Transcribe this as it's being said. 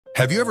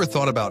Have you ever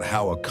thought about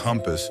how a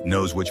compass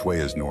knows which way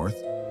is north?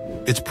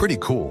 It's pretty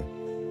cool,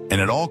 and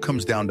it all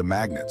comes down to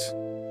magnets.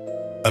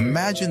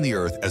 Imagine the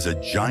Earth as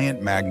a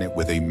giant magnet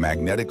with a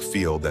magnetic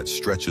field that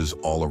stretches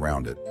all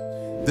around it.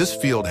 This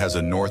field has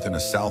a north and a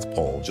south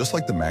pole, just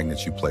like the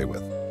magnets you play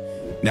with.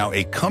 Now,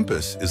 a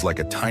compass is like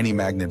a tiny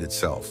magnet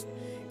itself.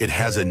 It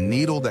has a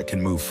needle that can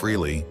move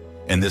freely,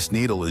 and this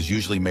needle is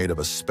usually made of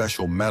a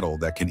special metal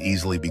that can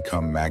easily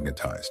become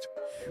magnetized.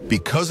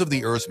 Because of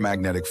the Earth's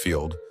magnetic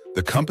field,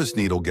 the compass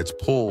needle gets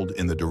pulled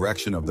in the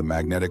direction of the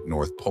magnetic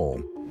North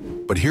Pole.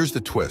 But here's the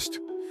twist.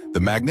 The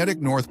magnetic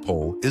North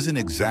Pole isn't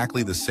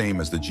exactly the same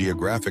as the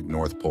geographic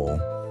North Pole,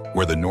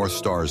 where the North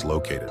Star is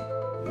located.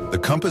 The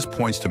compass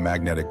points to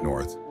magnetic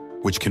north,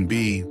 which can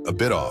be a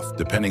bit off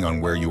depending on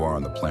where you are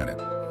on the planet.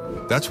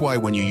 That's why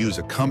when you use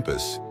a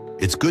compass,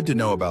 it's good to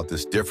know about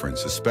this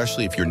difference,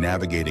 especially if you're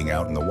navigating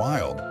out in the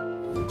wild.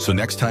 So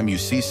next time you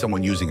see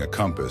someone using a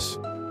compass,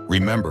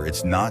 remember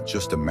it's not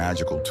just a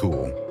magical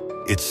tool.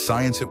 It's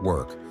science at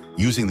work,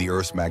 using the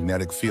Earth's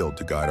magnetic field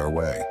to guide our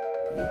way.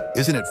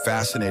 Isn't it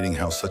fascinating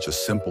how such a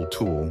simple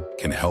tool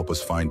can help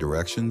us find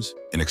directions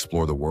and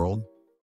explore the world?